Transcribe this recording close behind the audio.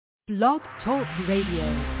Blog Talk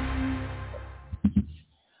Radio.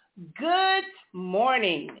 Good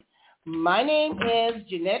morning. My name is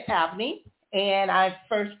Jeanette Abney, and I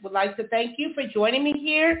first would like to thank you for joining me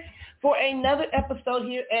here for another episode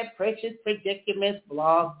here at Precious Predicaments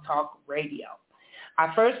Blog Talk Radio.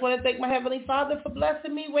 I first want to thank my Heavenly Father for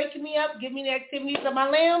blessing me, waking me up, giving me the activities of my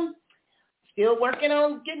limb. Still working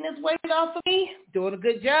on getting this weight off of me, doing a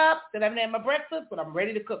good job. Still haven't had my breakfast, but I'm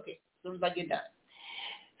ready to cook it as soon as I get done.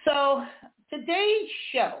 So today's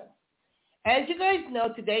show, as you guys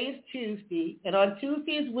know, today is Tuesday, and on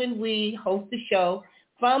Tuesday is when we host the show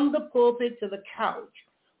From the Pulpit to the Couch,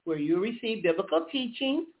 where you receive biblical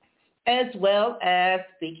teachings as well as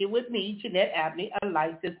speaking with me, Jeanette Abney, a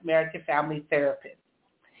licensed marriage and family therapist.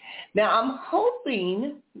 Now, I'm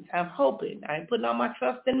hoping, I ain't putting all my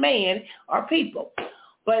trust in man or people,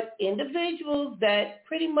 but individuals that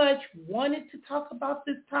pretty much wanted to talk about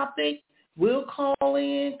this topic will call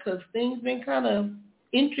in because things been kind of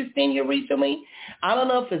interesting here recently. I don't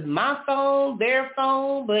know if it's my phone, their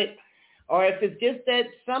phone, or if it's just that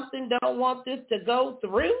something don't want this to go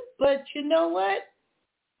through. But you know what?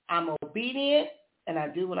 I'm obedient and I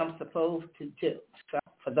do what I'm supposed to do. So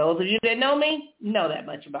for those of you that know me, know that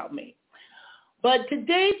much about me. But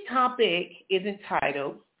today's topic is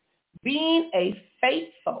entitled, Being a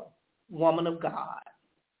Faithful Woman of God.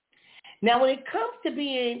 Now, when it comes to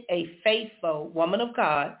being a faithful woman of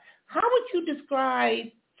God, how would you describe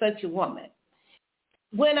such a woman?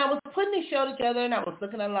 When I was putting the show together and I was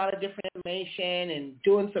looking at a lot of different information and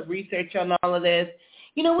doing some research on all of this,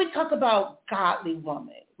 you know, we talk about godly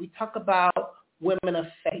women. We talk about women of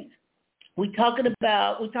faith. We talked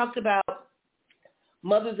about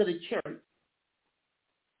mothers of the church.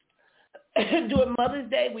 During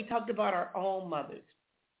Mother's Day, we talked about our own mothers.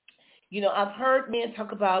 You know, I've heard men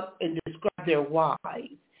talk about and describe their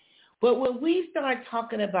wives. But when we start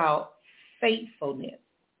talking about faithfulness,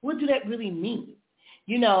 what do that really mean?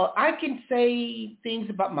 You know, I can say things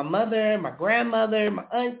about my mother, my grandmother, my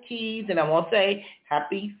aunties, and I won't say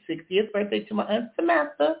happy 60th birthday to my Aunt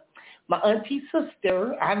Samantha, my auntie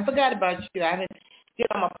sister. I haven't forgot about you. I haven't get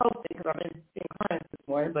on my posting because I've been seeing clients this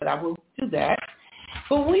morning, but I will do that.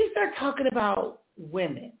 But when we start talking about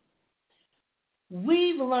women,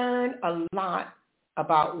 we've learned a lot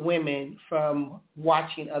about women from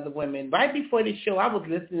watching other women. Right before this show, I was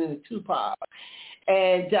listening to Tupac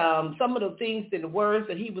and some of the things and the words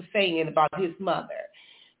that he was saying about his mother.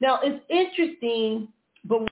 Now, it's interesting, but